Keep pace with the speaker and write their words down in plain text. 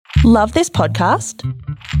Love this podcast?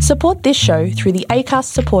 Support this show through the Acast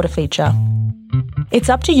supporter feature. It's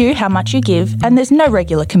up to you how much you give, and there's no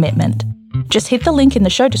regular commitment. Just hit the link in the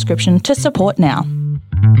show description to support now.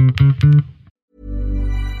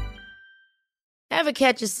 Ever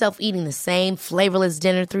catch yourself eating the same flavorless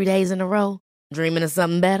dinner 3 days in a row? Dreaming of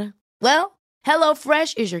something better? Well,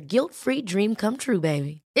 HelloFresh is your guilt-free dream come true,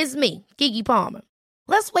 baby. It's me, Keke Palmer.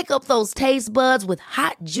 Let's wake up those taste buds with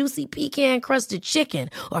hot, juicy pecan-crusted chicken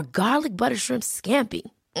or garlic butter shrimp scampi.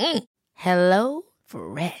 Hello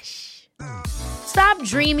Fresh. Stop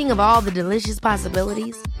dreaming of all the delicious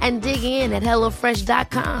possibilities and dig in at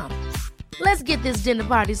HelloFresh.com. Let's get this dinner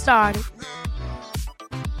party started.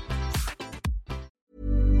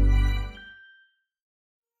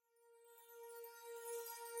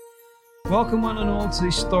 Welcome one and all to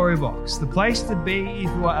Storybox, the place to be if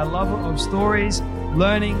you are a lover of stories,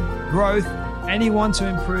 learning, growth, and you want to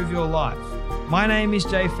improve your life. My name is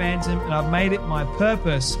Jay Phantom, and I've made it my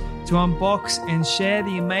purpose to unbox and share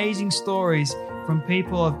the amazing stories from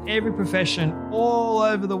people of every profession all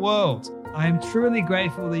over the world. I am truly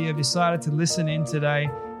grateful that you have decided to listen in today.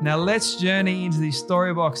 Now let's journey into the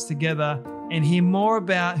Storybox together and hear more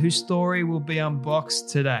about whose story will be unboxed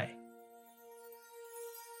today.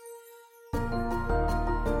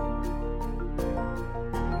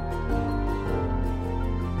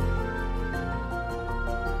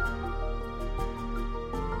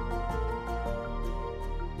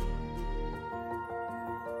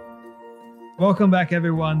 Welcome back,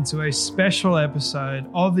 everyone, to a special episode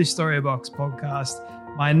of the Storybox podcast.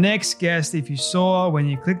 My next guest, if you saw when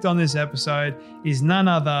you clicked on this episode, is none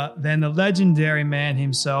other than the legendary man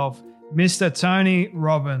himself, Mr. Tony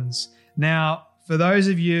Robbins. Now, for those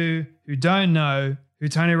of you who don't know who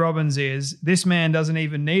Tony Robbins is, this man doesn't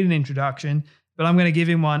even need an introduction, but I'm going to give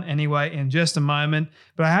him one anyway in just a moment.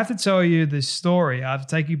 But I have to tell you this story. I have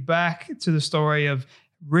to take you back to the story of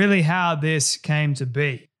really how this came to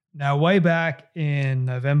be. Now, way back in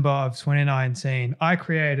November of 2019, I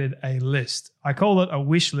created a list. I call it a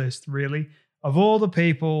wish list, really, of all the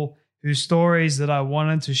people whose stories that I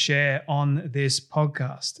wanted to share on this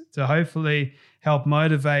podcast to hopefully help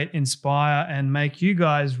motivate, inspire, and make you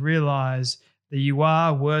guys realize that you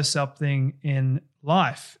are worth something in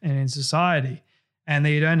life and in society, and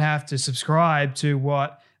that you don't have to subscribe to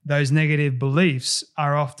what those negative beliefs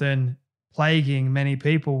are often plaguing many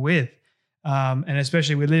people with. And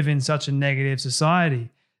especially we live in such a negative society.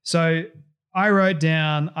 So I wrote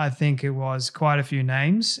down, I think it was quite a few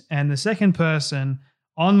names. And the second person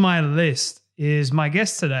on my list is my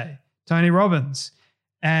guest today, Tony Robbins.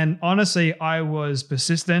 And honestly, I was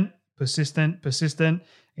persistent in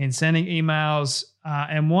sending emails.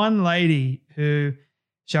 And one lady who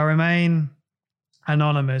shall remain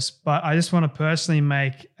anonymous, but I just want to personally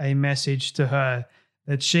make a message to her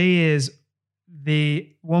that she is the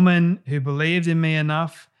woman who believed in me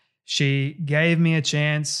enough. She gave me a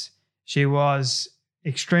chance. She was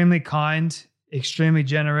extremely kind, extremely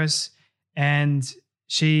generous, and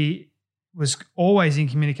she was always in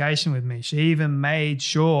communication with me. She even made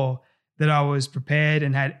sure that I was prepared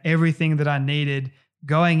and had everything that I needed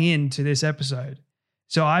going into this episode.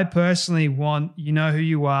 So I personally want, you know who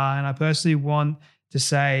you are, and I personally want to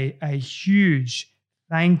say a huge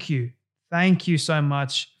thank you. Thank you so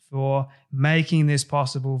much for making this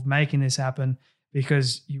possible, making this happen,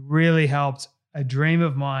 because you really helped a dream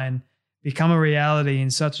of mine become a reality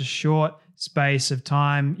in such a short space of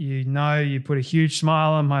time. You know, you put a huge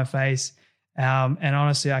smile on my face. And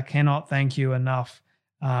honestly, I cannot thank you enough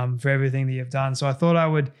for everything that you've done. So I thought I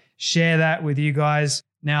would share that with you guys.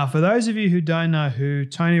 Now, for those of you who don't know who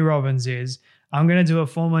Tony Robbins is, I'm going to do a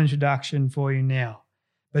formal introduction for you now.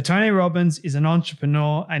 But Tony Robbins is an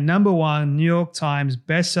entrepreneur, a #1 New York Times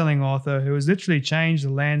best-selling author who has literally changed the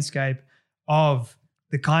landscape of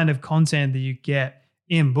the kind of content that you get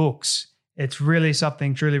in books. It's really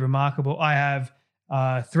something truly remarkable. I have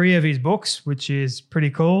 3 of his books, which is pretty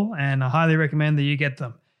cool, and I highly recommend that you get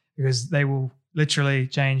them because they will literally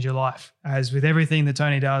change your life. As with everything that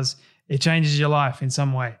Tony does, it changes your life in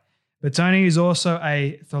some way. But Tony is also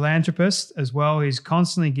a philanthropist as well. He's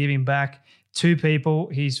constantly giving back to people.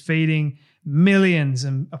 He's feeding millions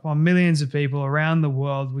and upon millions of people around the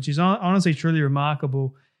world, which is honestly truly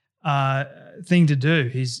remarkable thing to do.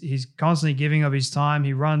 He's constantly giving of his time.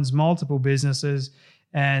 He runs multiple businesses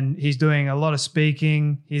and he's doing a lot of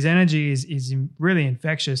speaking. His energy is really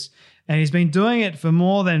infectious, and he's been doing it for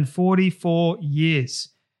more than 44 years.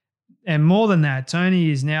 And more than that, Tony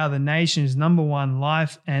is now the nation's #1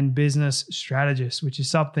 life and business strategist, which is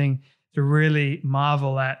something to really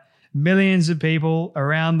marvel at. Millions of people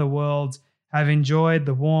around the world have enjoyed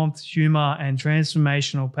the warmth, humor, and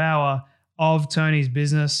transformational power of Tony's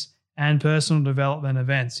business and personal development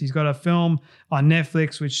events. He's got a film on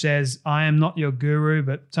Netflix which says, "I am not your guru,"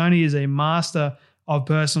 but Tony is a master of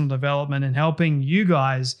personal development and helping you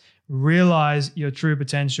guys realize your true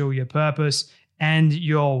potential, your purpose, and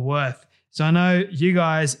your worth. So I know you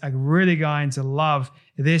guys are really going to love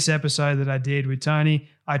this episode that I did with Tony.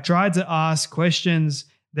 I tried to ask questions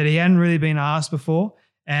that he hadn't really been asked before,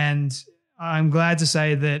 and I'm glad to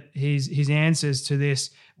say that his answers to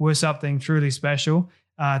this were something truly special,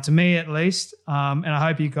 to me at least, and I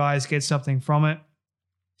hope you guys get something from it.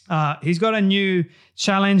 He's got a new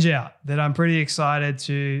challenge out that I'm pretty excited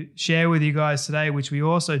to share with you guys today, which we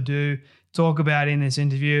also do talk about in this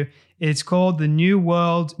interview. It's called the New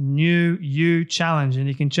World, New You Challenge, and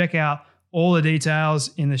you can check out all the details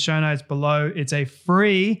in the show notes below. It's a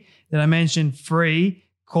free, that I mentioned, free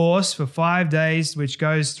course for 5 days, which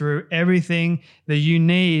goes through everything that you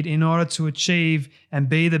need in order to achieve and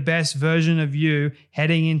be the best version of you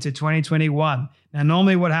heading into 2021. Now,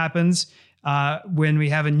 normally what happens when we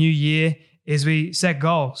have a new year is we set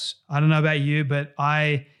goals. I don't know about you, but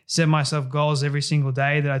I set myself goals every single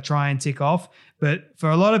day that I try and tick off. But for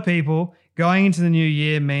a lot of people, going into the new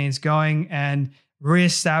year means going and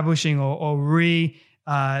reestablishing or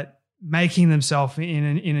making themselves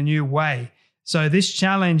in a new way. So this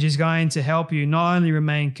challenge is going to help you not only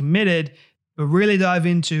remain committed, but really dive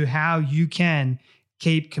into how you can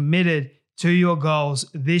keep committed to your goals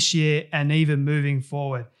this year and even moving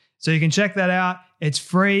forward. So you can check that out. It's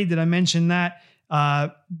free. Did I mention that?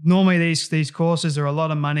 Normally these courses are a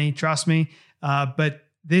lot of money, trust me. But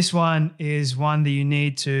this one is one that you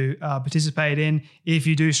need to participate in if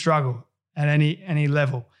you do struggle at any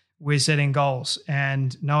level with setting goals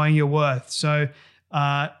and knowing your worth. So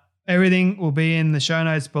everything will be in the show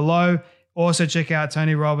notes below. Also check out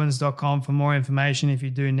tonyrobbins.com for more information if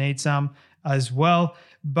you do need some as well.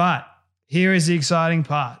 But here is the exciting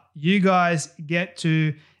part. You guys get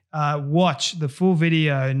to watch the full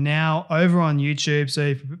video now over on YouTube.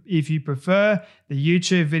 So if you prefer the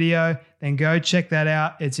YouTube video, then go check that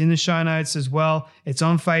out. It's in the show notes as well. It's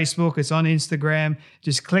on Facebook. It's on Instagram.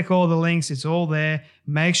 Just click all the links. It's all there.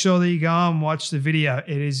 Make sure that you go and watch the video.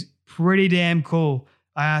 It is pretty damn cool,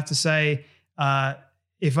 I have to say,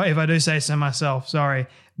 if I do say so myself, sorry.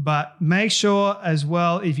 But make sure as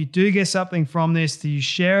well, if you do get something from this, that you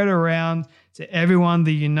share it around to everyone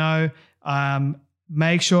that you know.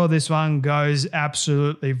 Make sure this one goes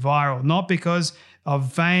absolutely viral, not because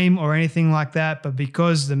of fame or anything like that, but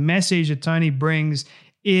because the message that Tony brings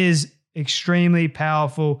is extremely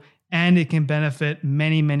powerful and it can benefit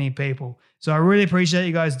many, many people. So I really appreciate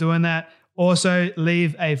you guys doing that. Also,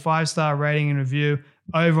 leave a 5-star rating and review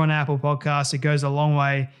over on Apple Podcasts. It goes a long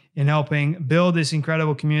way in helping build this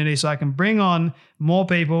incredible community so I can bring on more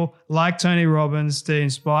people like Tony Robbins to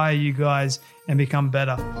inspire you guys and become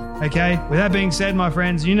better. Okay, with that being said, my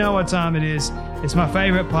friends, you know what time it is. It's my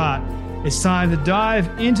favorite part. It's time to dive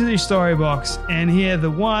into the story box and hear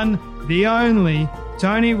the one, the only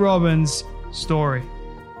Tony Robbins story.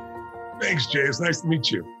 Thanks, Jay. It's nice to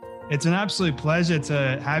meet you. It's an absolute pleasure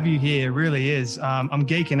to have you here. It really is. I'm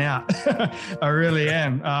geeking out. I really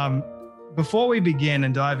am. Before we begin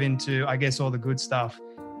and dive into, I guess, all the good stuff,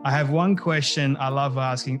 I have one question I love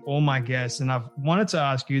asking all my guests, and I've wanted to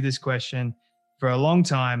ask you this question for a long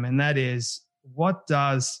time, and that is, what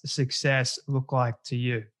does success look like to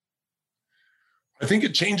you? I think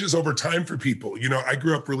it changes over time for people. You know, I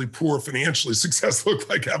grew up really poor financially. Success looked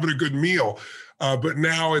like having a good meal. But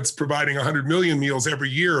now it's providing 100 million meals every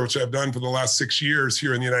year, which I've done for the last 6 years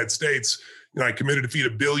here in the United States. You know, I committed to feed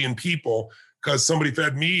 1 billion people because somebody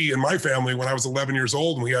fed me and my family when I was 11 years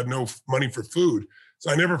old and we had no money for food.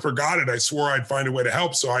 So I never forgot it. I swore I'd find a way to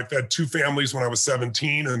help. So I fed 2 families when I was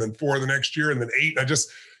 17 and then 4 the next year and then 8. And I just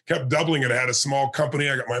kept doubling it. I had a small company.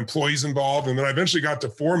 I got my employees involved. And then I eventually got to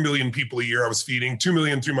 4 million people a year I was feeding, 2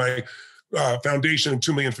 million through my foundation and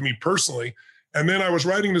 2 million for me personally. And then I was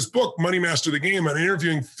writing this book, Money Master the Game, and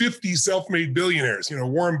interviewing 50 self-made billionaires, you know,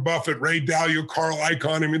 Warren Buffett, Ray Dalio, Carl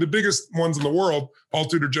Icahn, I mean, the biggest ones in the world, Paul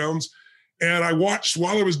Tudor Jones. And I watched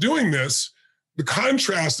while I was doing this, the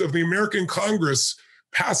contrast of the American Congress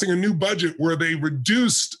passing a new budget where they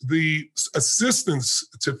reduced the assistance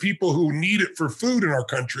to people who need it for food in our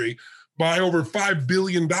country by over $5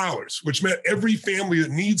 billion, which meant every family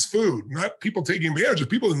that needs food, not people taking advantage of,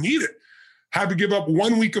 people that need it, had to give up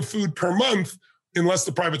 1 week of food per month unless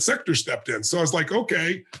the private sector stepped in. So I was like,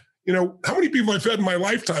 okay, you know, how many people I fed in my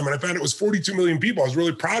lifetime? And I found it was 42 million people. I was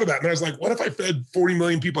really proud of that. And I was like, what if I fed 40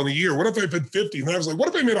 million people in a year? What if I fed 50? And then I was like, what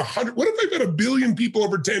if I made 100? What if I fed 1 billion people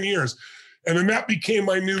over 10 years? And then that became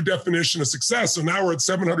my new definition of success. So now we're at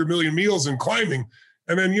 700 million meals and climbing.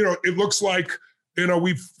 And then, it looks like,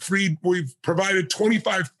 we've provided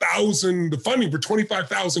the funding for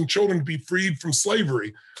 25,000 children to be freed from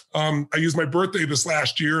slavery. I used my birthday this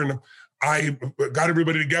last year, and I got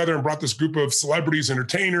everybody together and brought this group of celebrities,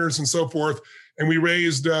 entertainers, and so forth. And we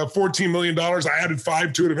raised $14 million. I added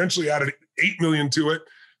 5 to it, eventually added 8 million to it.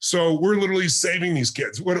 So we're literally saving these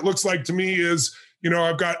kids. What it looks like to me is,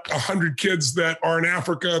 I've got 100 kids that are in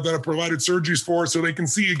Africa that I've provided surgeries for so they can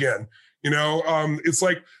see again. It's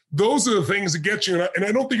like, those are the things that get you. And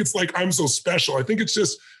I don't think it's like I'm so special. I think it's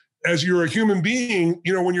just, as you're a human being,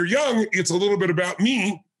 when you're young, it's a little bit about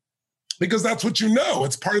me, because that's what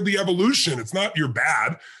it's part of the evolution. It's not you're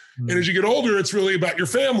bad. Mm-hmm. And as you get older, it's really about your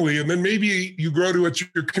family. And then maybe you grow to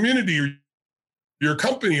your community or your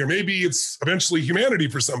company, or maybe it's eventually humanity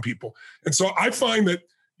for some people. And so I find that,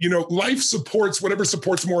 life supports whatever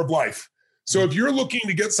supports more of life. So if you're looking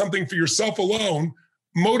to get something for yourself alone,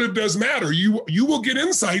 motive does matter. You will get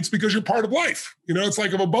insights because you're part of life. It's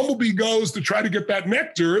like if a bumblebee goes to try to get that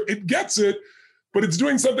nectar, it gets it, but it's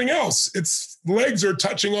doing something else. Its legs are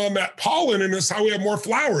touching on that pollen, and that's how we have more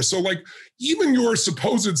flowers. So like even your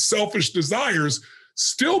supposed selfish desires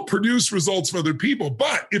still produce results for other people.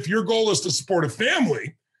 But if your goal is to support a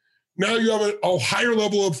family, now you have a higher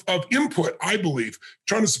level of input, I believe,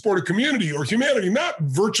 trying to support a community or humanity, not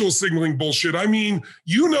virtual signaling bullshit. I mean,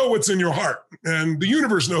 what's in your heart, and the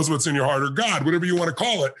universe knows what's in your heart, or God, whatever you want to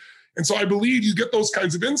call it. And so I believe you get those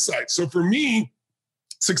kinds of insights. So for me,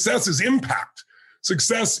 success is impact.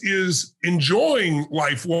 Success is enjoying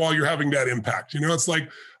life while you're having that impact. It's like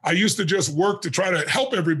I used to just work to try to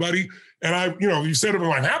help everybody. And you said, am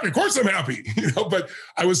I happy? Of course I'm happy, but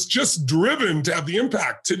I was just driven to have the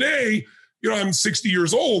impact. Today, I'm 60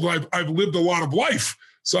 years old. I've lived a lot of life.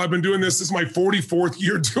 So I've been doing this. This is my 44th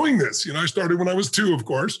year doing this. I started when I was 2, of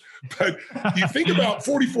course, but you think about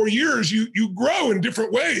 44 years, you grow in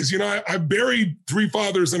different ways. I've buried 3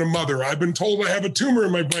 fathers and a mother. I've been told I have a tumor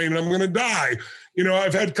in my brain and I'm going to die.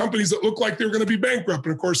 I've had companies that look like they're going to be bankrupt.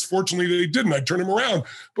 And of course, fortunately they didn't. I turned them around.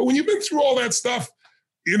 But when you've been through all that stuff,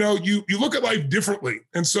 you look at life differently.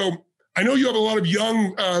 And so I know you have a lot of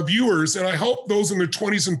young viewers, and I hope those in their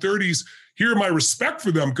 20s and 30s hear my respect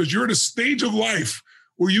for them, because you're at a stage of life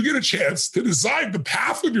where you get a chance to decide the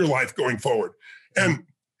path of your life going forward. And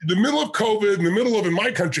in the middle of COVID, in the middle of, in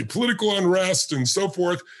my country, political unrest and so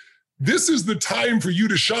forth, this is the time for you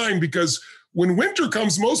to shine, because when winter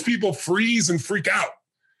comes, most people freeze and freak out.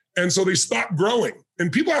 And so they stop growing.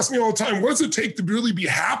 And people ask me all the time, what does it take to really be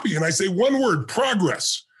happy? And I say one word: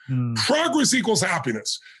 progress. Progress equals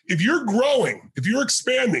happiness. If you're growing, if you're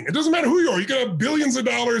expanding, it doesn't matter who you are. You can have billions of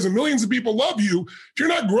dollars and millions of people love you. If you're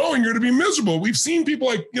not growing, you're going to be miserable. We've seen people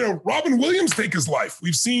like, Robin Williams take his life.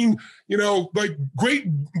 We've seen, like great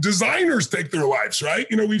designers take their lives, right?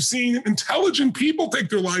 We've seen intelligent people take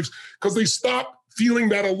their lives because they stop feeling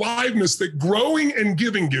that aliveness that growing and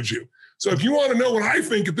giving gives you. So if you want to know what I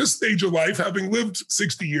think at this stage of life, having lived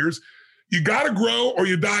 60 years, you got to grow or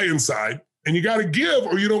you die inside. And you got to give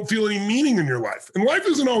or you don't feel any meaning in your life. And life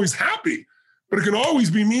isn't always happy, but it can always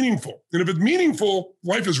be meaningful. And if it's meaningful,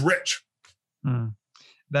 life is rich.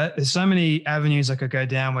 There's so many avenues I could go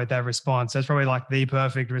down with that response. That's probably like the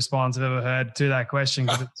perfect response I've ever heard to that question,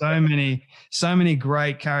 because it's so many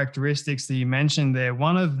great characteristics that you mentioned there.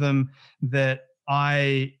 One of them that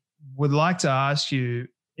I would like to ask you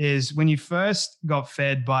is, when you first got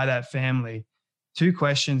fed by that family, 2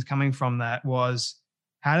 questions coming from that was,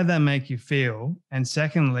 how did that make you feel? And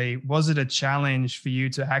secondly, was it a challenge for you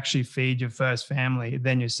to actually feed your first family,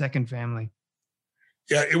 then your second family?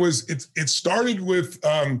 Yeah, it was. It started with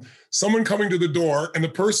someone coming to the door, and the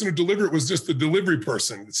person who delivered it was just the delivery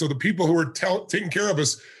person. So the people who were taking care of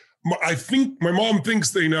us, I think my mom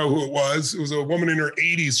thinks they know who it was. It was a woman in her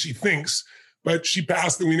 80s, she thinks, but she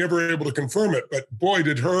passed and we never were able to confirm it. But boy,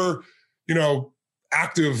 did her,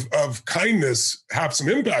 act of kindness have some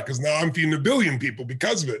impact, because now I'm feeding 1 billion people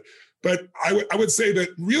because of it. But I would say that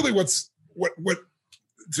really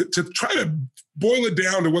to try to boil it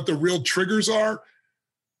down to what the real triggers are,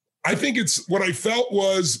 I think it's what I felt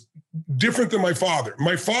was different than my father.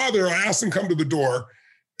 My father, I asked him to come to the door,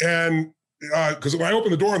 and because when I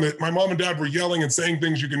opened the door, my mom and dad were yelling and saying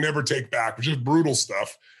things you can never take back, which is brutal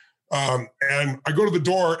stuff. And I go to the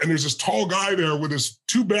door, and there's this tall guy there with his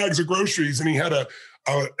 2 bags of groceries, and he had an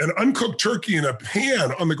uncooked turkey in a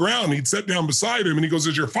pan on the ground. He'd sat down beside him, and he goes,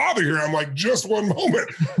 "Is your father here?" I'm like, "Just one moment."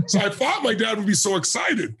 So I thought my dad would be so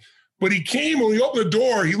excited, but he came, when he opened the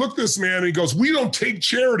door, he looked at this man and he goes, "We don't take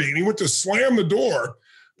charity." And he went to slam the door.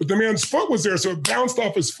 but the man's foot was there. So it bounced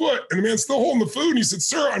off his foot and the man's still holding the food. And he said,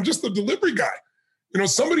 sir, I'm just the delivery guy.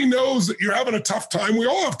 Somebody knows that you're having a tough time. We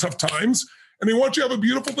all have tough times and they want you to have a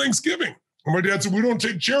beautiful Thanksgiving. And my dad said, we don't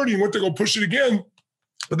take charity, and went to go push it again.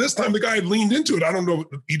 But this time the guy had leaned into it. I don't know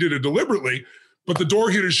if he did it deliberately, but the door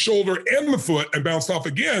hit his shoulder and the foot and bounced off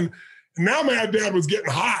again. And now my dad was getting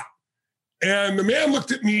hot. And the man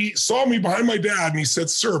looked at me, saw me behind my dad, and he said,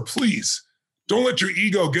 sir, please don't let your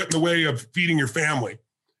ego get in the way of feeding your family.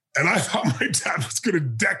 And I thought my dad was going to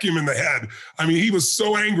deck him in the head. I mean, he was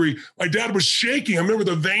so angry. My dad was shaking. I remember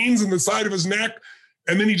the veins in the side of his neck.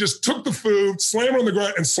 And then he just took the food, slammed it on the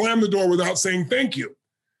ground, and slammed the door without saying thank you.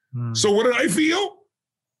 So what did I feel?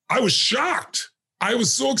 I was shocked. I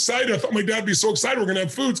was so excited. I thought my dad would be so excited. We're going to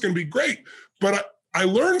have food. It's going to be great. But I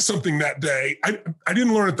learned something that day. I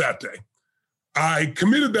didn't learn it that day. I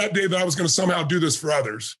committed that day that I was going to somehow do this for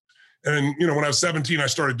others. And, when I was 17, I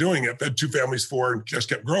started doing it. Fed 2 families, 4, and just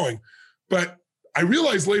kept growing. But I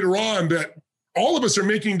realized later on that all of us are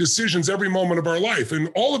making decisions every moment of our life. And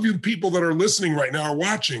all of you people that are listening right now or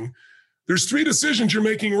watching, there's 3 decisions you're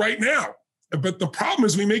making right now. But the problem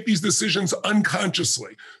is we make these decisions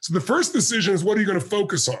unconsciously. So the first decision is, what are you going to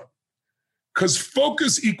focus on? Because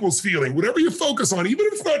focus equals feeling. Whatever you focus on, even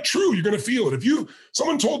if it's not true, you're going to feel it. If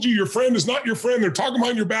someone told you your friend is not your friend, they're talking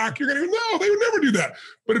behind your back, you're going to go, no, they would never do that.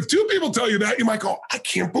 But if 2 people tell you that, you might go, I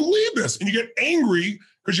can't believe this. And you get angry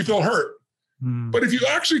because you feel hurt. But if you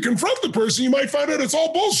actually confront the person, you might find out it's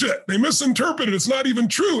all bullshit. They misinterpreted. It's not even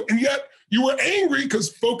true. And yet you were angry because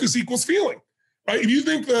focus equals feeling. Right? If you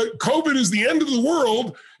think that COVID is the end of the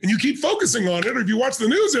world and you keep focusing on it, or if you watch the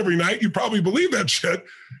news every night, you probably believe that shit.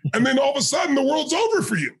 And then all of a sudden the world's over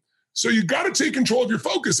for you. So you got to take control of your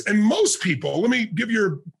focus. And most people, let me give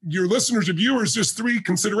your listeners or viewers just 3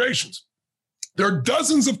 considerations. There are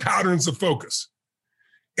dozens of patterns of focus.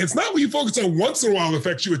 It's not what you focus on once in a while that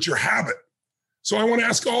affects you, it's your habit. So I want to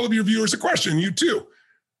ask all of your viewers a question, you too.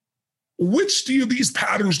 Which these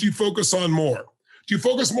patterns do you focus on more? Do you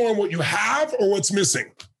focus more on what you have or what's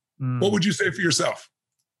missing? What would you say for yourself?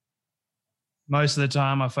 Most of the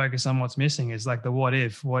time I focus on what's missing. It's like the what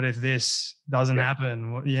if this doesn't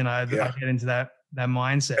happen? I get into that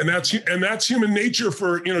mindset. And that's human nature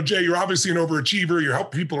for, Jay, you're obviously an overachiever. You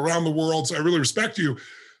help people around the world. So I really respect you.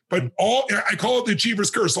 But I call it the achiever's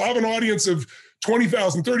curse. So I have an audience of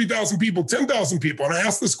 20,000, 30,000 people, 10,000 people. And I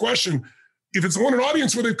ask this question, if it's an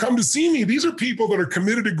audience where they've come to see me, these are people that are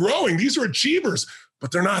committed to growing. These are achievers,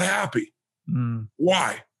 but they're not happy.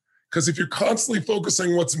 Why? Because if you're constantly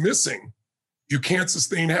focusing what's missing, you can't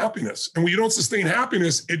sustain happiness. And when you don't sustain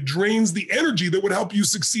happiness, it drains the energy that would help you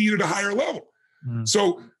succeed at a higher level.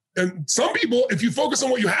 So, and some people, if you focus on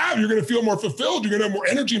what you have, you're going to feel more fulfilled. You're going to have more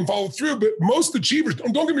energy and follow through. But most achievers,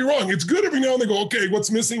 don't get me wrong, it's good every now and then go, okay,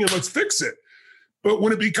 what's missing and let's fix it. But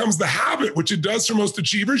when it becomes the habit, which it does for most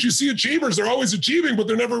achievers, you see achievers, they're always achieving, but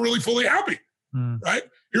they're never really fully happy, right?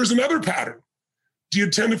 Here's another pattern. Do you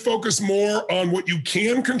tend to focus more on what you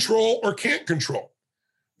can control or can't control?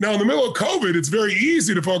 Now, in the middle of COVID, it's very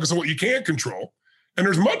easy to focus on what you can't control. And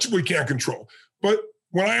there's much we can't control. But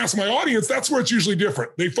when I ask my audience, that's where it's usually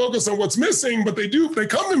different. They focus on what's missing, but they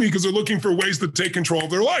come to me because they're looking for ways to take control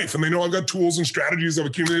of their life. And they know I've got tools and strategies I've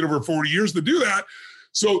accumulated over 40 years to do that.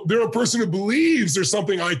 So they're a person who believes there's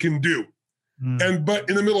something I can do. But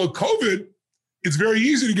in the middle of COVID, it's very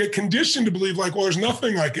easy to get conditioned to believe like, well, there's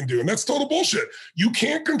nothing I can do. And that's total bullshit. You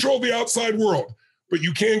can't control the outside world, but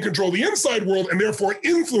you can control the inside world and therefore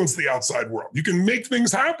influence the outside world. You can make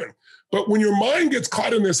things happen. But when your mind gets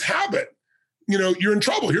caught in this habit, you're in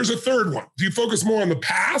trouble. Here's a third one. Do you focus more on the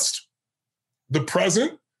past, the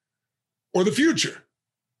present, or the future?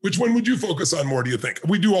 Which one would you focus on more, do you think?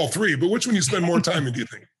 We do all 3, but which one you spend more time in, do you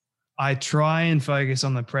think? I try and focus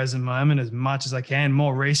on the present moment as much as I can,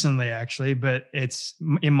 more recently actually, but it's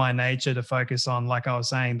in my nature to focus on, like I was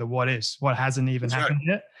saying, the what is, what hasn't even happened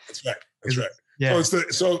yet. That's right. Yeah.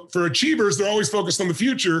 So for achievers, they're always focused on the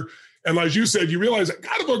future. And as you said, you realize I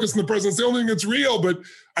got to focus on the present. It's the only thing that's real, but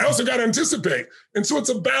I also got to anticipate. And so it's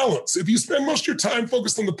a balance. If you spend most of your time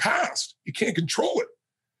focused on the past, you can't control it.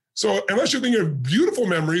 So unless you're thinking of beautiful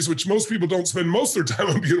memories, which most people don't spend most of their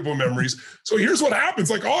time on beautiful memories. So here's what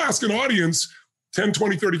happens. Like I'll ask an audience, 10,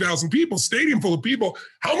 20, 30,000 people, stadium full of people.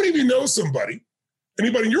 How many of you know somebody,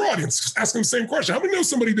 anybody in your audience, ask them the same question. How many know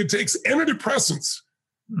somebody that takes antidepressants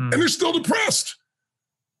and they're still depressed?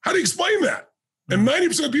 How do you explain that? And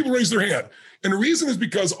 90% of people raise their hand. And the reason is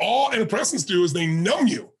because all antidepressants do is they numb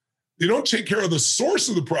you. They don't take care of the source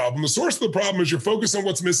of the problem. The source of the problem is you're focused on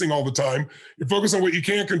what's missing all the time. You're focused on what you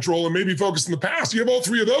can't control and maybe focused in the past. You have all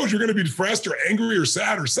 3 of those, you're going to be depressed or angry or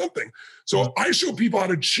sad or something. So I show people how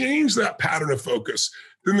to change that pattern of focus.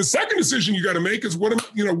 Then the second decision you got to make is what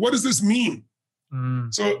does this mean?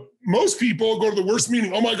 So most people go to the worst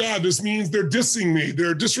meaning. Oh my God, this means they're dissing me.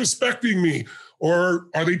 They're disrespecting me. Or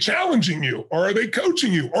are they challenging you? Or are they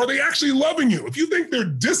coaching you? Or are they actually loving you? If you think they're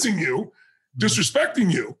dissing you,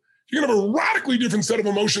 disrespecting you, you're going to have a radically different set of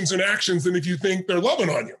emotions and actions than if you think they're loving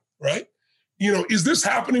on you, right? Is this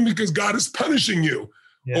happening because God is punishing you?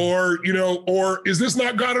 Yeah. Or is this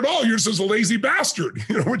not God at all? You're just a lazy bastard.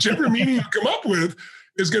 Whichever meaning you come up with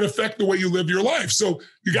is going to affect the way you live your life. So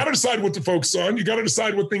you got to decide what to focus on. You got to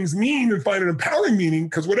decide what things mean and find an empowering meaning,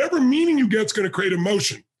 because whatever meaning you get is going to create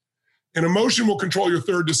emotion. And emotion will control your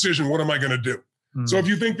third decision. What am I going to do? So if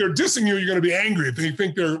you think they're dissing you, you're going to be angry. If you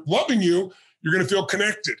think they're loving you, you're going to feel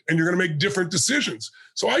connected and you're going to make different decisions.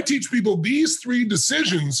 So I teach people these 3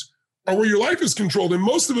 decisions are where your life is controlled. And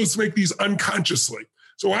most of us make these unconsciously.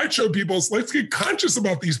 So I show people, let's get conscious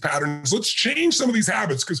about these patterns. Let's change some of these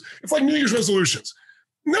habits, because it's like New Year's resolutions.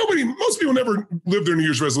 Most people never live their New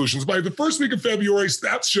Year's resolutions. By the first week of February,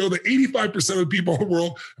 stats show that 85% of the people in the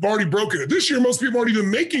world have already broken it. This year, most people aren't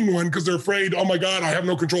even making one because they're afraid, oh my God, I have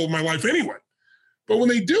no control of my life anyway. But when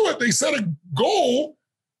they do it, they set a goal,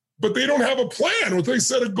 but they don't have a plan. Or they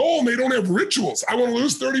set a goal and they don't have rituals. I want to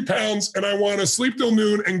lose 30 pounds and I want to sleep till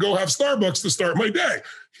noon and go have Starbucks to start my day.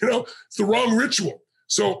 It's the wrong ritual.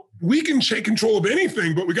 So we can take control of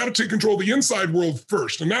anything, but we got to take control of the inside world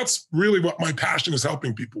first. And that's really what my passion is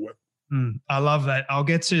helping people with. I love that. I'll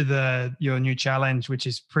get to your new challenge, which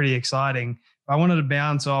is pretty exciting. I wanted to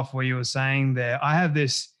bounce off what you were saying there. I have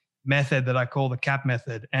this method that I call the CAP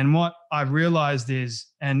method. And what I've realized is,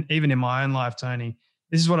 and even in my own life, Tony,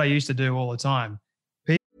 this is what I used to do all the time.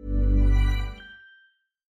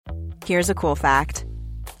 Here's a cool fact.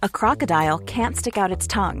 A crocodile can't stick out its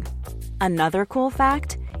tongue. Another cool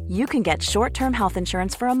fact, you can get short-term health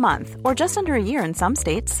insurance for a month or just under a year in some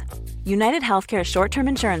states. United Healthcare short-term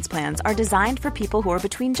insurance plans are designed for people who are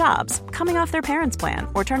between jobs, coming off their parents' plan,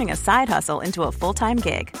 or turning a side hustle into a full-time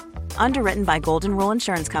gig. Underwritten by Golden Rule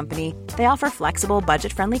Insurance Company, they offer flexible,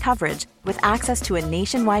 budget-friendly coverage with access to a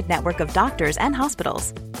nationwide network of doctors and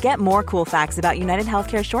hospitals. Get more cool facts about United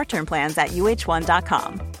Healthcare short-term plans at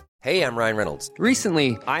uh1.com. Hey, I'm Ryan Reynolds.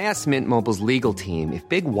 Recently, I asked Mint Mobile's legal team if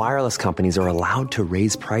big wireless companies are allowed to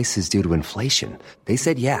raise prices due to inflation. They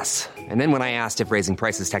said yes. And then when I asked if raising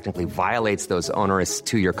prices technically violates those onerous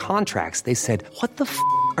 2-year contracts, they said, "What the f***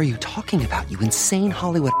 are you talking about, you insane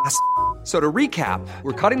Hollywood ass?" So to recap,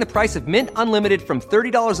 we're cutting the price of Mint Unlimited from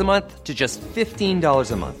 $30 a month to just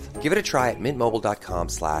 $15 a month. Give it a try at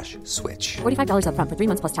mintmobile.com/switch. $45 up front for 3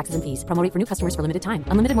 months plus taxes and fees. Promo rate for new customers for limited time.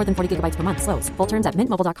 Unlimited more than 40 gigabytes per month. Slows full terms at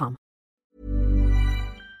mintmobile.com.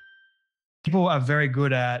 People are very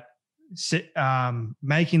good at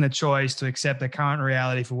making the choice to accept the current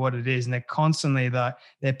reality for what it is. And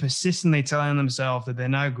they're persistently telling themselves that they're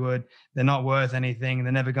no good, they're not worth anything,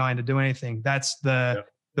 they're never going to do anything. That's the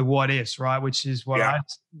what ifs, right? Which is what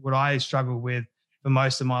I struggle with for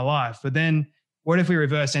most of my life. But then what if we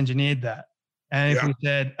reverse engineered that? And if we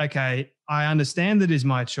said, okay, I understand that it is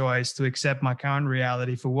my choice to accept my current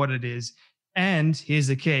reality for what it is. And here's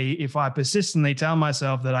the key. If I persistently tell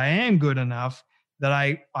myself that I am good enough, that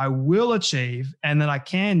I will achieve, and that I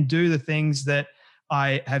can do the things that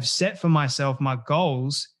I have set for myself, my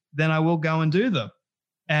goals, then I will go and do them.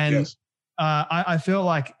 And I feel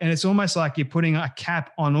like, and it's almost like you're putting a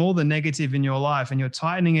cap on all the negative in your life and you're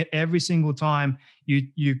tightening it every single time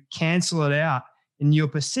you cancel it out. And you're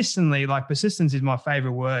persistently, like persistence is my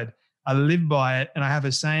favorite word. I live by it. And I have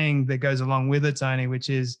a saying that goes along with it, Tony, which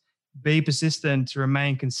is be persistent to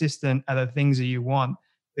remain consistent at the things that you want.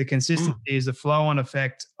 The consistency is the flow-on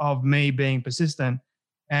effect of me being persistent.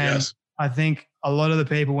 And I think a lot of the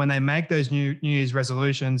people, when they make those New Year's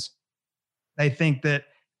resolutions, they think that,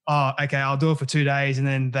 oh, okay, I'll do it for 2 days. And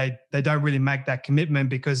then they don't really make that commitment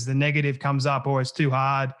because the negative comes up, or it's too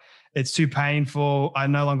hard, it's too painful, I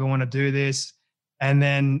no longer want to do this. And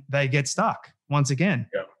then they get stuck once again.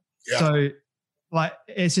 So like,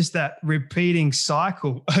 it's just that repeating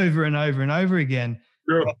cycle over and over and over again.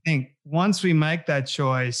 I think once we make that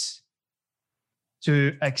choice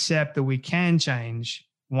to accept that we can change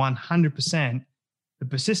 100%, the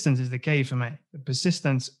persistence is the key for me. The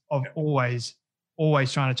persistence of always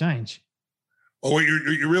trying to change. Well, what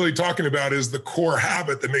you're really talking about is the core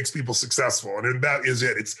habit that makes people successful. And that is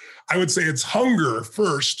it. I would say it's hunger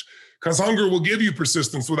first, because hunger will give you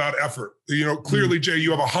persistence without effort. Clearly, Jay, you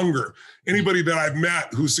have a hunger. Anybody that I've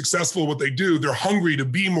met who's successful at what they do, they're hungry to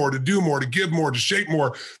be more, to do more, to give more, to shape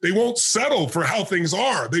more. They won't settle for how things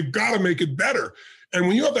are. They've got to make it better. And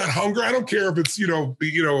when you have that hunger, I don't care if it's,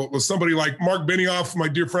 somebody like Mark Benioff, my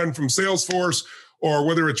dear friend from Salesforce, or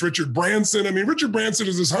whether it's Richard Branson. I mean, Richard Branson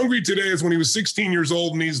is as hungry today as when he was 16 years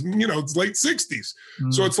old and he's, late 60s.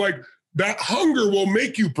 So it's like that hunger will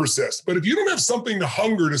make you persist. But if you don't have something to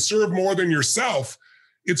hunger to serve more than yourself,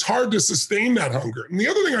 it's hard to sustain that hunger. And the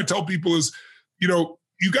other thing I tell people is,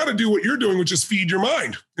 you got to do what you're doing, which is feed your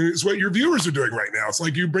mind. And it's what your viewers are doing right now. It's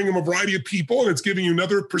like you bring them a variety of people and it's giving you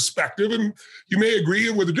another perspective. And you may agree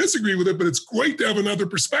with or disagree with it, but it's great to have another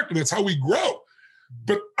perspective. That's how we grow.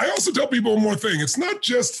 But I also tell people one more thing. It's not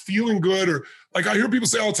just feeling good, or like I hear people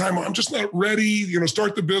say all the time, I'm just not ready,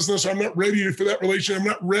 start the business. I'm not ready for that relationship. I'm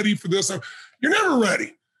not ready for this. You're never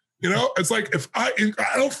ready. It's like if I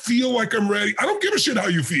don't feel like I'm ready, I don't give a shit how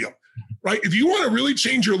you feel. Right? If you want to really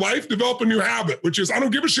change your life, develop a new habit, which is I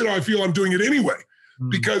don't give a shit how I feel. I'm doing it anyway.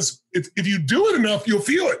 Because if you do it enough, you'll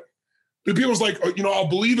feel it. But people's like, I'll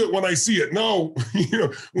believe it when I see it. No,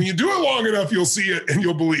 when you do it long enough, you'll see it and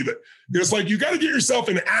you'll believe it. It's like you got to get yourself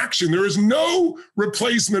in action. There is no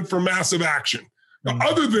replacement for massive action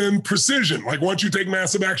other than precision. Like once you take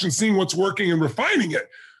massive action, seeing what's working and refining it.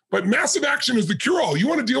 But massive action is the cure-all. You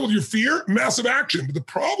want to deal with your fear? Massive action. But the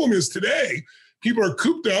problem is today, people are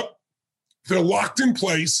cooped up. They're locked in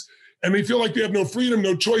place and they feel like they have no freedom,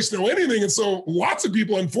 no choice, no anything. And so lots of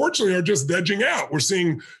people, unfortunately, are just vegging out. We're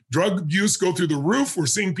seeing drug use go through the roof. We're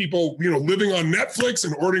seeing people, living on Netflix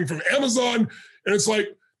and ordering from Amazon. And it's like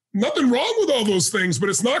nothing wrong with all those things, but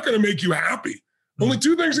it's not going to make you happy. Only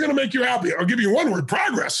two things are going to make you happy. I'll give you one word: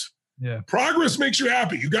 progress. Yeah. Progress makes you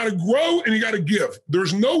happy. You got to grow and you got to give.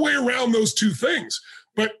 There's no way around those two things.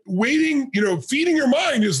 But waiting, feeding your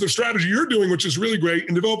mind is the strategy you're doing, which is really great.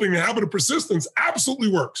 And developing the habit of persistence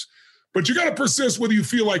absolutely works. But you got to persist whether you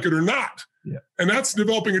feel like it or not. Yeah. And that's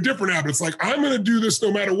developing a different habit. It's like, I'm going to do this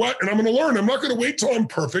no matter what, and I'm going to learn. I'm not going to wait till I'm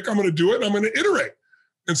perfect. I'm going to do it, and I'm going to iterate.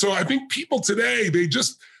 And so I think people today,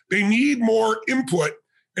 they need more input.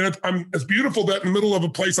 And it's beautiful that in the middle of a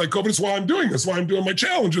place like COVID, it's why I'm doing this, why I'm doing my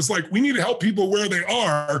challenge. It's like, we need to help people where they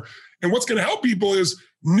are. And what's going to help people is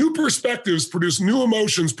new perspectives produce new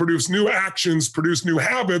emotions, produce new actions, produce new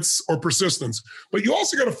habits or persistence. But you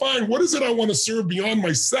also got to find, what is it I want to serve beyond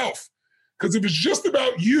myself? Because if it's just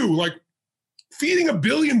about you, like feeding 1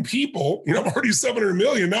 billion people, I'm already 700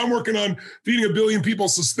 million. Now I'm working on feeding 1 billion people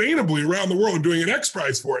sustainably around the world and doing an X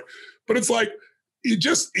Prize for it. But it's like, it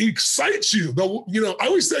excites you. I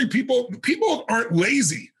always say people aren't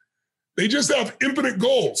lazy. They just have infinite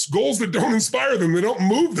goals that don't inspire them. They don't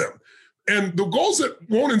move them. And the goals that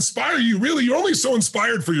won't inspire you, really, you're only so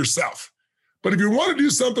inspired for yourself. But if you want to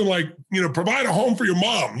do something like, provide a home for your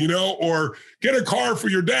mom, or get a car for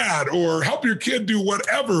your dad, or help your kid do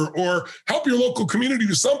whatever, or help your local community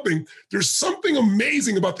do something, there's something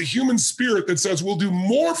amazing about the human spirit that says we'll do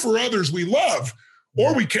more for others we love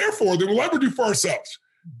or we care for than we'll ever do for ourselves.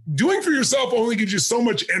 Doing for yourself only gives you so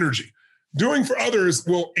much energy. Doing for others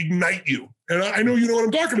will ignite you. And I know you know what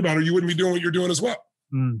I'm talking about, or you wouldn't be doing what you're doing as well.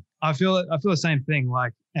 I feel the same thing.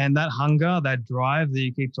 And that hunger, that drive that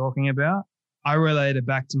you keep talking about, I relate it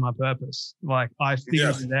back to my purpose. I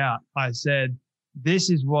figured it out. I said, this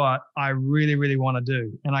is what I really, really want to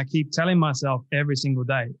do. And I keep telling myself every single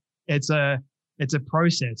day, it's a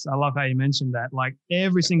process. I love how you mentioned that.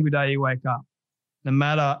 Every single day you wake up, no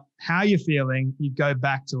matter how you're feeling, you go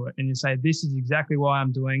back to it and you say, this is exactly why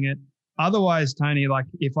I'm doing it. Otherwise, Tony,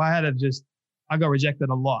 if I had I got rejected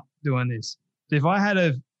a lot doing this. So if I had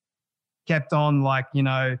have kept on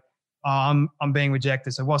I'm being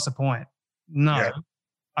rejected, so what's the point? No,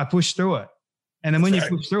 I pushed through it. And then when you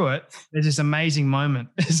push through it, there's this amazing moment.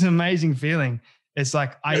 It's an amazing feeling. It's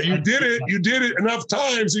like, you did it enough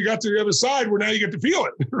times. You got to the other side where now you get to feel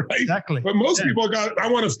it, right? Exactly. But most people I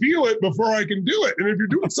want to feel it before I can do it. And if you're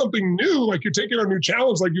doing something new, like you're taking on a new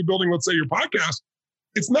challenge, like you're building, let's say, your podcast,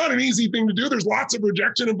 it's not an easy thing to do. There's lots of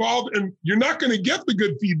rejection involved, and you're not going to get the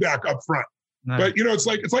good feedback up front. No. But it's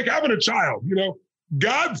like having a child.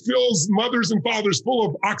 God fills mothers and fathers full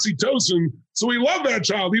of oxytocin, so we love that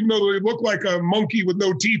child, even though they look like a monkey with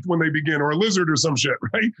no teeth when they begin, or a lizard or some shit,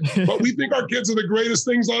 right? But we think our kids are the greatest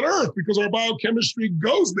things on earth because our biochemistry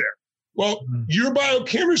goes there. Well, your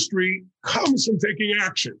biochemistry comes from taking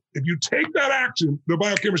action. If you take that action, the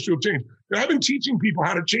biochemistry will change. And I've been teaching people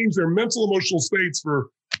how to change their mental, emotional states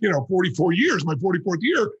for 44 years, my 44th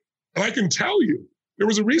year, and I can tell you, there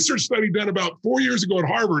was a research study done about 4 years ago at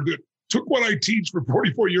Harvard that took what I teach for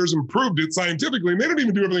 44 years and proved it scientifically. And they didn't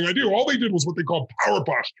even do everything I do. All they did was what they call power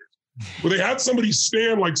postures, where they had somebody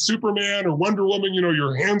stand like Superman or Wonder Woman,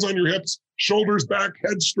 your hands on your hips, shoulders back,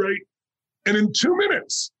 head straight. And in 2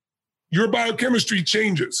 minutes, your biochemistry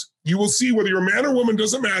changes. You will see whether you're a man or woman,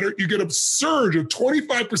 doesn't matter. You get a surge of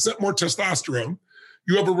 25% more testosterone.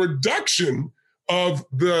 You have a reduction of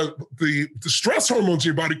the stress hormones in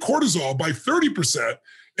your body, cortisol, by 30%,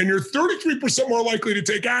 and you're 33% more likely to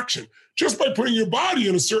take action just by putting your body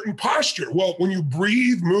in a certain posture. Well, when you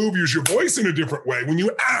breathe, move, use your voice in a different way, when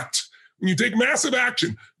you act, when you take massive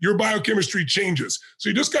action, your biochemistry changes. So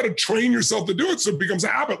you just got to train yourself to do it so it becomes a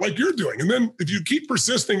habit like you're doing. And then if you keep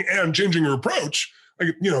persisting and changing your approach,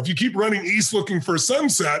 like, if you keep running east looking for a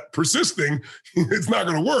sunset, persisting, it's not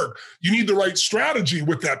going to work. You need the right strategy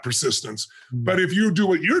with that persistence. But if you do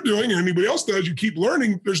what you're doing and anybody else does, you keep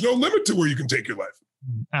learning, there's no limit to where you can take your life.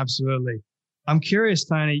 Absolutely. I'm curious,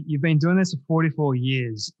 Tony, you've been doing this for 44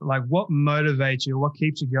 years. Like, what motivates you? What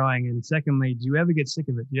keeps you going? And secondly, do you ever get sick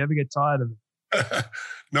of it? Do you ever get tired of it?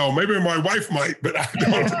 No, maybe my wife might, but I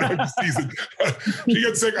don't. She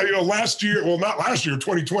gets sick. Last year, well, not last year,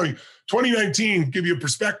 2020, 2019, give you a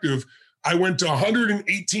perspective. I went to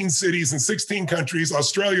 118 cities in 16 countries,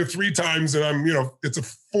 Australia 3 times. And it's a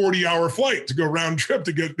 40-hour flight to go round trip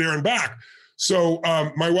to get there and back. So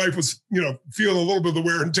my wife was, feeling a little bit of the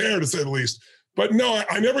wear and tear, to say the least. But no,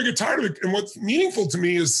 I never get tired of it. And what's meaningful to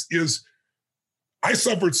me is I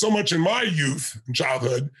suffered so much in my youth and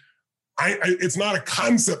childhood. It's not a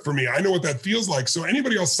concept for me. I know what that feels like. So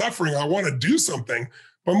anybody else suffering, I want to do something.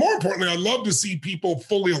 But more importantly, I love to see people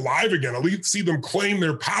fully alive again. I love to see them claim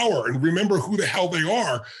their power and remember who the hell they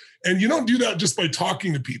are. And you don't do that just by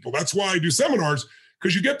talking to people. That's why I do seminars,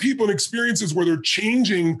 because you get people in experiences where they're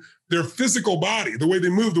changing their physical body, the way they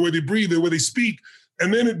move, the way they breathe, the way they speak,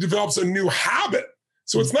 and then it develops a new habit.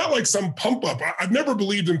 So it's not like some pump up. I've never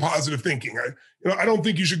believed in positive thinking. I don't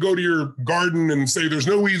think you should go to your garden and say, there's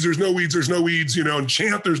no weeds, there's no weeds, there's no weeds, and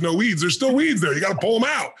chant, there's no weeds. There's still weeds there. You got to pull them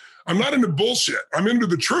out. I'm not into bullshit. I'm into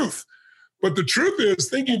the truth. But the truth is,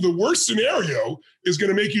 thinking of the worst scenario is going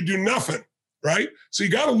to make you do nothing, right? So you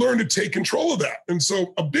got to learn to take control of that. And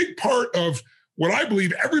so a big part of what I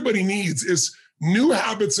believe everybody needs is new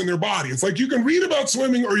habits in their body. It's like you can read about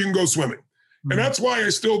swimming or you can go swimming. And that's why I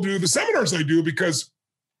still do the seminars I do, because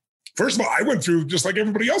first of all, I went through just like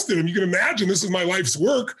everybody else did. And you can imagine this is my life's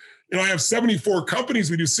work. I have 74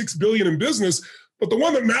 companies. We do $6 billion in business. But the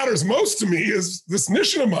one that matters most to me is this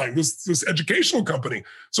mission of mine, this educational company.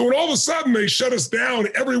 So when all of a sudden they shut us down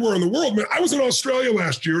everywhere in the world, man, I was in Australia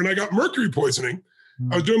last year and I got mercury poisoning.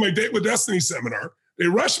 I was doing my Date with Destiny seminar. They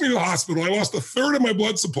rushed me to the hospital. I lost 1/3 of my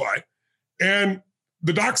blood supply. And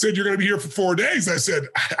the doc said, you're going to be here for 4 days. I said,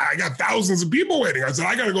 I got thousands of people waiting. I said,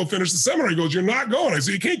 I got to go finish the seminar. He goes, you're not going. I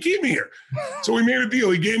said, you can't keep me here. So we made a deal.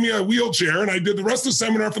 He gave me a wheelchair and I did the rest of the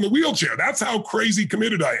seminar from the wheelchair. That's how crazy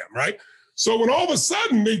committed I am, right? So when all of a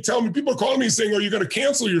sudden they tell me, people are calling me saying, are you going to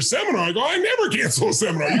cancel your seminar? I go, I never cancel a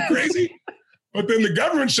seminar. Are you crazy? But then the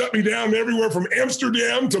government shut me down everywhere from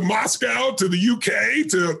Amsterdam to Moscow to the UK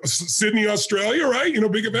to Sydney, Australia, right?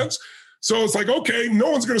 Big events. So it's like, okay,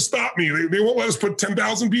 no one's going to stop me. They won't let us put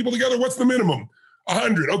 10,000 people together. What's the minimum?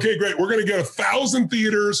 100. Okay, great. We're going to get 1,000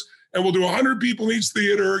 theaters and we'll do 100 people in each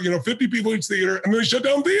theater, 50 people in each theater. And then they shut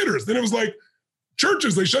down theaters. Then it was like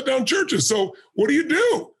churches, they shut down churches. So what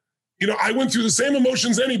do? I went through the same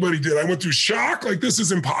emotions anybody did. I went through shock, like this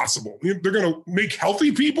is impossible. They're going to make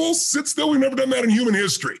healthy people sit still. We've never done that in human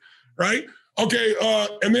history, right? Okay,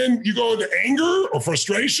 and then you go into anger or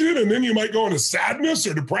frustration, and then you might go into sadness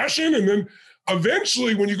or depression. And then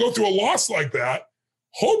eventually, when you go through a loss like that,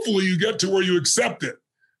 hopefully you get to where you accept it.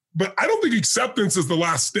 But I don't think acceptance is the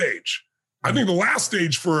last stage. I think the last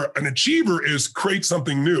stage for an achiever is create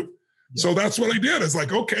something new. Yeah. So that's what I did. It's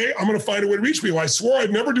like, okay, I'm going to find a way to reach people. I swore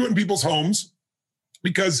I'd never do it in people's homes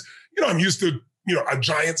because, I'm used to, a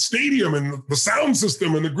giant stadium and the sound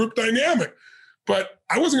system and the group dynamic. But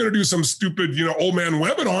I wasn't going to do some stupid, old man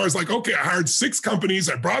webinar. It's like, okay, I hired 6 companies.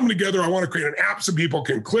 I brought them together. I want to create an app so people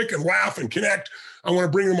can click and laugh and connect. I want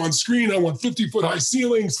to bring them on screen. I want 50-foot high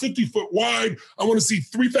ceilings, 50-foot wide. I want to see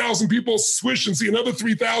 3,000 people swish and see another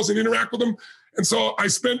 3,000 interact with them. And so I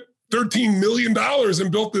spent $13 million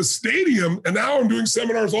and built this stadium. And now I'm doing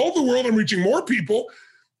seminars all over the world. I'm reaching more people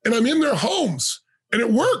and I'm in their homes and it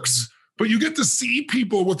works. But you get to see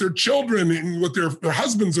people with their children and with their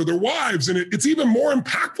husbands or their wives. And it's even more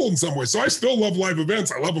impactful in some ways. So I still love live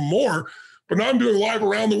events. I love them more. But now I'm doing live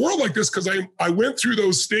around the world like this because I went through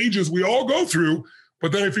those stages we all go through,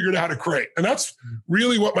 but then I figured out how to create. And that's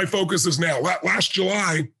really what my focus is now. Last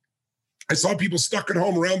July, I saw people stuck at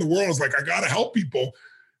home around the world. I was like, I got to help people.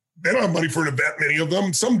 They don't have money for an event, many of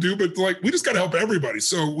them. Some do, but we just got to help everybody.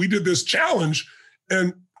 So we did this challenge.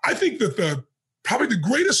 And I think that probably the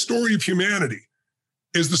greatest story of humanity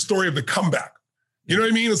is the story of the comeback. You know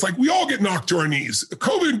what I mean? It's like we all get knocked to our knees.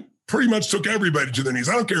 COVID pretty much took everybody to their knees.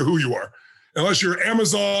 I don't care who you are. unless you're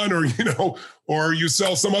Amazon or you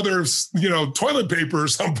sell some other, toilet paper or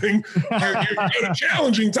something, you're at a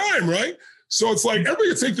challenging time, right? So it's like everybody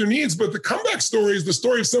can take their needs, but the comeback story is the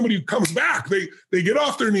story of somebody who comes back. They get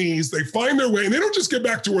off their knees, they find their way, and they don't just get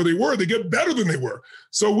back to where they were, they get better than they were.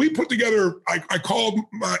 So we put together, I called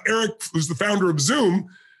Eric, who's the founder of Zoom.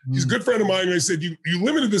 He's a good friend of mine. And I said, you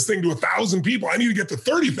limited this thing to 1,000 people. I need to get to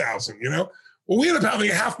 30,000, Well, we ended up having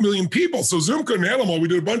 500,000 people. So Zoom couldn't handle them all. We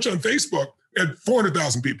did a bunch on Facebook at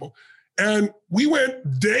 400,000 people. And we went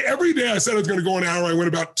every day. I said I was going to go an hour. I went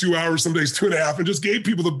about 2 hours, some days 2.5, and just gave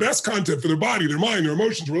people the best content for their body, their mind, their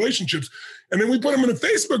emotions, relationships. And then we put them in a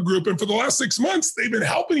Facebook group. And for the last 6 months, they've been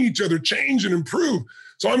helping each other change and improve.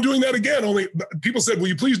 So I'm doing that again. Only people said, will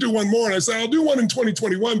you please do one more? And I said, I'll do one in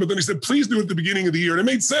 2021. But then he said, please do it at the beginning of the year. And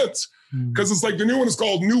it made sense because it's like the new one is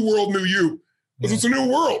called New World, New You, because it's a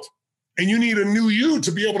new world. And you need a new you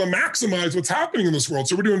to be able to maximize what's happening in this world.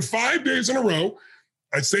 So we're doing 5 days in a row.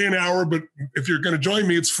 I'd say an hour, but if you're going to join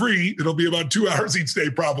me, it's free. It'll be about 2 hours each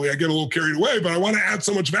day, probably. I get a little carried away, but I want to add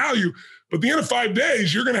so much value. But at the end of 5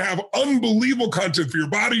 days, you're going to have unbelievable content for your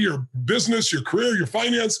body, your business, your career, your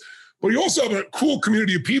finance. But you also have a cool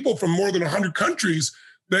community of people from more than 100 countries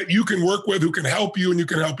that you can work with, who can help you, and you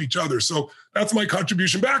can help each other. So that's my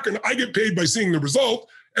contribution back. And I get paid by seeing the result.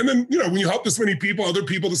 And then, when you help this many people, other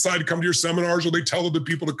people decide to come to your seminars or they tell other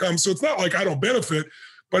people to come. So it's not like I don't benefit,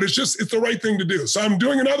 but it's the right thing to do. So I'm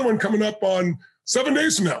doing another one coming up on 7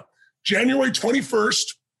 days from now, January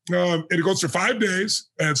 21st. It goes for 5 days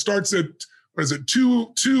and it starts at,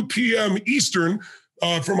 2 p.m. Eastern.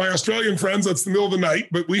 For my Australian friends, that's the middle of the night,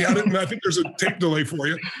 but we had it, and I think there's a tape delay for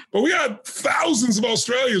you. But we had thousands of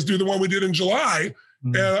Australians do the one we did in July.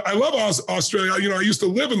 And I love Australia. I used to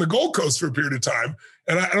live in the Gold Coast for a period of time,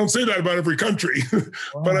 and I don't say that about every country,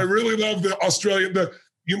 but I really love the Australian.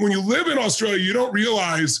 When you live in Australia, you don't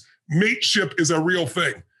realize mateship is a real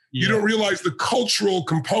thing. Yeah. You don't realize the cultural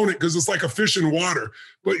component because it's like a fish in water.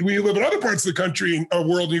 But when you live in other parts of the country or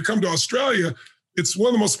world and you come to Australia, it's one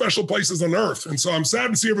of the most special places on earth. And so I'm sad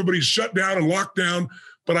to see everybody shut down and locked down,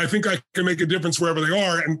 but I think I can make a difference wherever they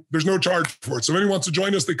are, and there's no charge for it. So if anyone wants to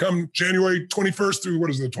join us, they come January 21st through,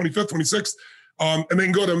 25th, 26th, and they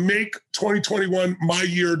can go to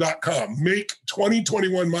make2021myyear.com,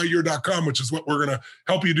 make2021myyear.com, which is what we're going to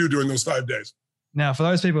help you do during those 5 days. Now, for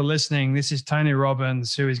those people listening, this is Tony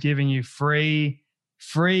Robbins, who is giving you free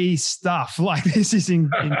stuff. Like, this is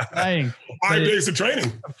insane. 5 days of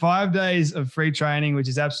training. 5 days of free training, which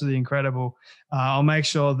is absolutely incredible. I'll make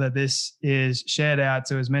sure that this is shared out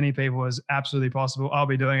to as many people as absolutely possible. I'll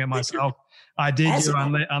be doing it myself. I did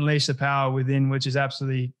awesome. Unleash the Power Within, which is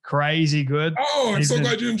absolutely crazy good. Oh, I'm so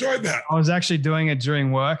glad you enjoyed that. I was actually doing it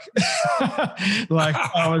during work. I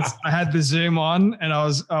had the Zoom on and I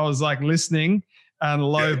was like listening and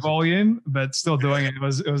low volume, but still doing it. It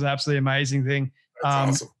was an absolutely amazing thing.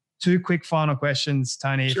 Awesome. 2 quick final questions,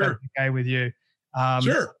 Tony, if that's okay with you.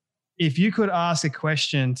 Sure. If you could ask a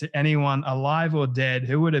question to anyone alive or dead,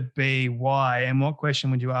 who would it be, why, and what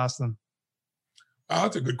question would you ask them? Oh,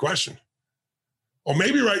 that's a good question. Well,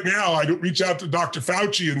 maybe right now I'd reach out to Dr.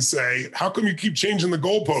 Fauci and say, how come you keep changing the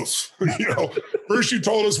goalposts? First you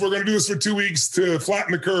told us we're going to do this for 2 weeks to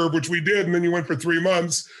flatten the curve, which we did, and then you went for 3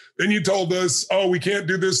 months. Then you told us, we can't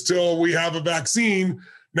do this till we have a vaccine.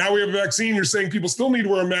 Now we have a vaccine. You're saying people still need to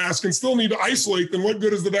wear a mask and still need to isolate. Then what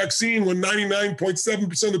good is the vaccine when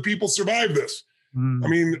 99.7% of the people survive this? I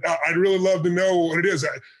mean, I'd really love to know what it is.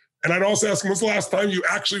 And I'd also ask him, when's the last time you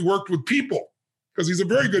actually worked with people? Because he's a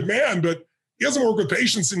very good man, but he hasn't worked with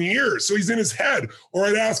patients in years. So he's in his head. Or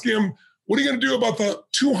I'd ask him, what are you going to do about the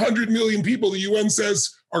 200 million people the UN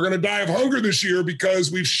says are going to die of hunger this year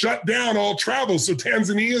because we've shut down all travel? So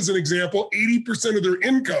Tanzania, as an example, 80% of their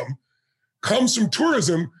income comes from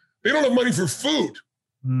tourism. They don't have money for food.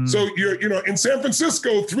 So in San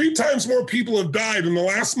Francisco, 3 times more people have died in the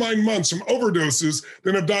last 9 months from overdoses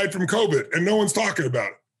than have died from COVID, and no one's talking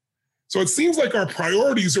about it. So it seems like our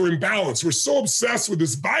priorities are imbalanced. We're so obsessed with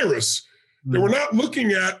this virus that we're not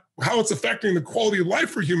looking at how it's affecting the quality of life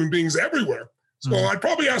for human beings everywhere. So I'd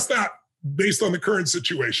probably ask that based on the current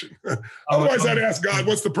situation. Otherwise, I'd ask God,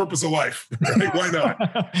 what's the purpose of life? Right? Why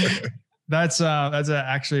not? That's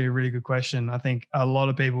actually a really good question. I think a lot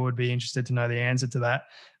of people would be interested to know the answer to that.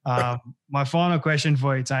 My final question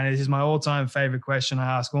for you, Tony, this is my all-time favorite question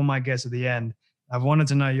I ask all my guests at the end. I've wanted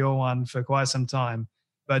to know your one for quite some time.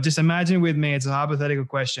 But just imagine with me, it's a hypothetical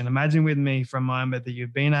question. Imagine with me for a moment that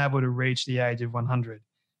you've been able to reach the age of 100.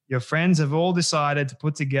 Your friends have all decided to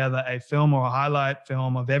put together a film or a highlight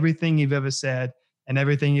film of everything you've ever said and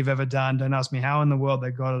everything you've ever done. Don't ask me how in the world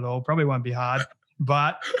they got it all. Probably won't be hard.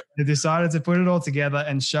 but they decided to put it all together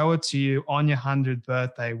and show it to you on your 100th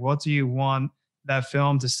birthday. What do you want that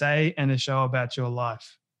film to say and to show about your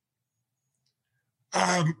life?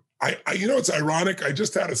 It's ironic. I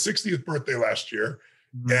just had a 60th birthday last year.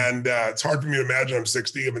 And it's hard for me to imagine I'm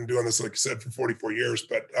 60. I've been doing this, like I said, for 44 years.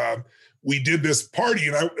 But we did this party,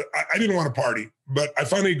 and I didn't want to party, but I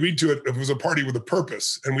finally agreed to it. It was a party with a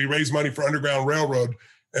purpose. And we raised money for Underground Railroad.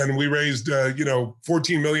 And we raised,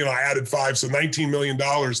 $14 million. I added $5 million, so $19 million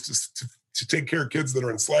to take care of kids that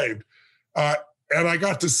are enslaved. And I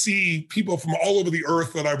got to see people from all over the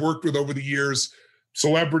earth that I've worked with over the years,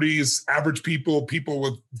 celebrities, average people, people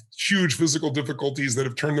with huge physical difficulties that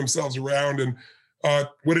have turned themselves around. And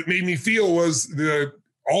what it made me feel was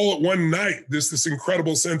all at one night, this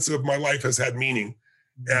incredible sense of my life has had meaning.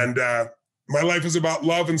 And my life is about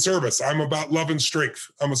love and service. I'm about love and strength.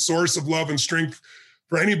 I'm a source of love and strength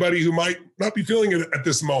for anybody who might not be feeling it at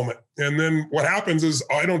this moment. And then what happens is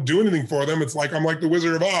I don't do anything for them. It's like I'm like the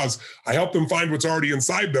Wizard of Oz. I help them find what's already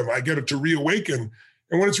inside them. I get it to reawaken.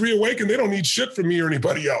 And when it's reawakened, they don't need shit from me or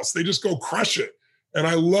anybody else. They just go crush it. And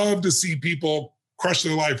I love to see people crush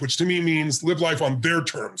their life, which to me means live life on their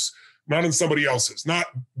terms, not on somebody else's, not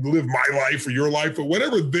live my life or your life, but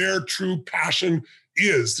whatever their true passion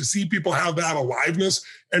is, to see people have that aliveness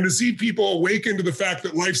and to see people awaken to the fact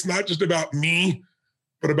that life's not just about me,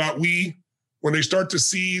 but about we. When they start to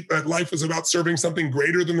see that life is about serving something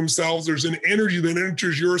greater than themselves, there's an energy that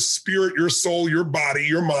enters your spirit, your soul, your body,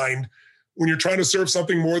 your mind, when you're trying to serve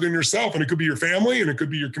something more than yourself. And it could be your family, and it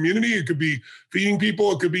could be your community, it could be feeding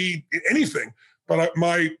people, it could be anything. But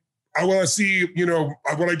I want to see,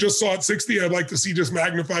 when I just saw at 60, I'd like to see just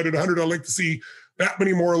magnified at 100. I'd like to see that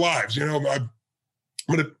many more lives. I'm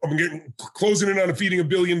getting closing in on feeding 1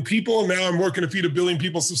 billion people, and now I'm working to feed 1 billion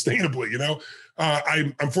people sustainably.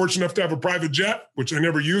 I'm fortunate enough to have a private jet, which I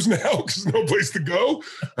never use now because there's no place to go.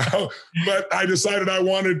 But I decided I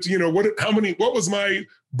wanted to, what was my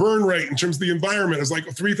burn rate in terms of the environment? It's like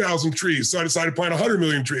 3,000 trees. So I decided to plant 100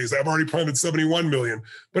 million trees. I've already planted 71 million.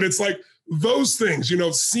 But it's like those things,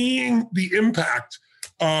 seeing the impact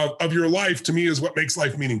of your life, to me, is what makes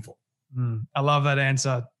life meaningful. I love that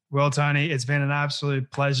answer. Well, Tony, it's been an absolute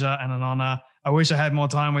pleasure and an honor. I wish I had more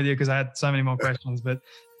time with you because I had so many more questions, but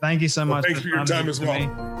thank you so much. Thanks for your time as well.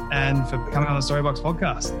 And for coming on the Storybox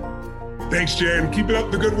podcast. Thanks, Jay. And keep it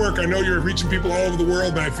up the good work. I know you're reaching people all over the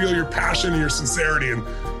world, and I feel your passion and your sincerity. And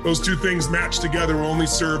those two things matched together will only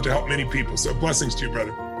serve to help many people. So blessings to you,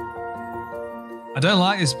 brother. I don't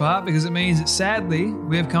like this part because it means that sadly,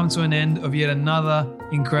 we have come to an end of yet another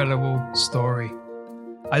incredible story.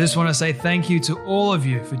 I just want to say thank you to all of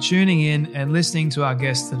you for tuning in and listening to our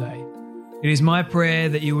guest today. It is my prayer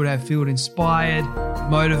that you would have felt inspired,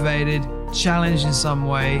 motivated, challenged in some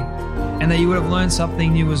way, and that you would have learned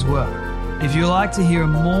something new as well. If you'd like to hear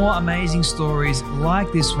more amazing stories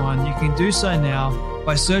like this one, you can do so now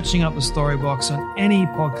by searching up the Storybox on any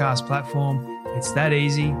podcast platform. It's that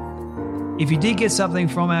easy. If you did get something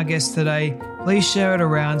from our guest today, please share it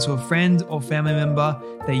around to a friend or family member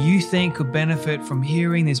that you think could benefit from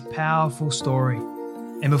hearing this powerful story.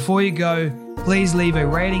 And before you go, please leave a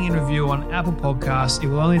rating and review on Apple Podcasts. It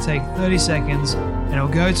will only take 30 seconds and it will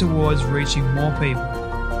go towards reaching more people.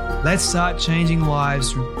 Let's start changing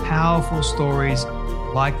lives through powerful stories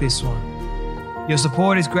like this one. Your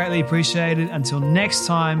support is greatly appreciated. Until next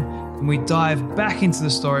time, when we dive back into the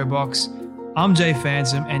Storybox, I'm Jay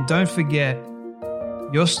Phantom, and don't forget,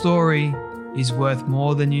 your story is worth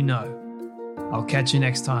more than you know. I'll catch you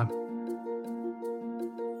next time.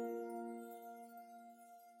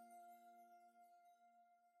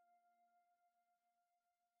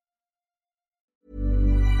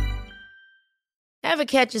 Ever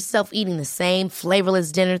catch yourself eating the same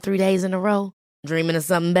flavorless dinner 3 days in a row? Dreaming of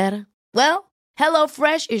something better? Well,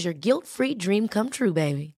 HelloFresh is your guilt-free dream come true,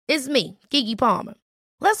 baby. It's me, Keke Palmer.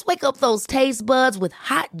 Let's wake up those taste buds with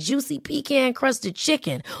hot, juicy pecan-crusted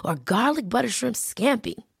chicken or garlic butter shrimp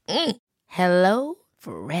scampi. Hello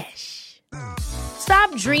Fresh.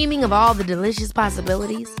 Stop dreaming of all the delicious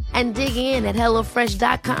possibilities and dig in at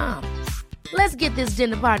HelloFresh.com. Let's get this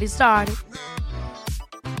dinner party started.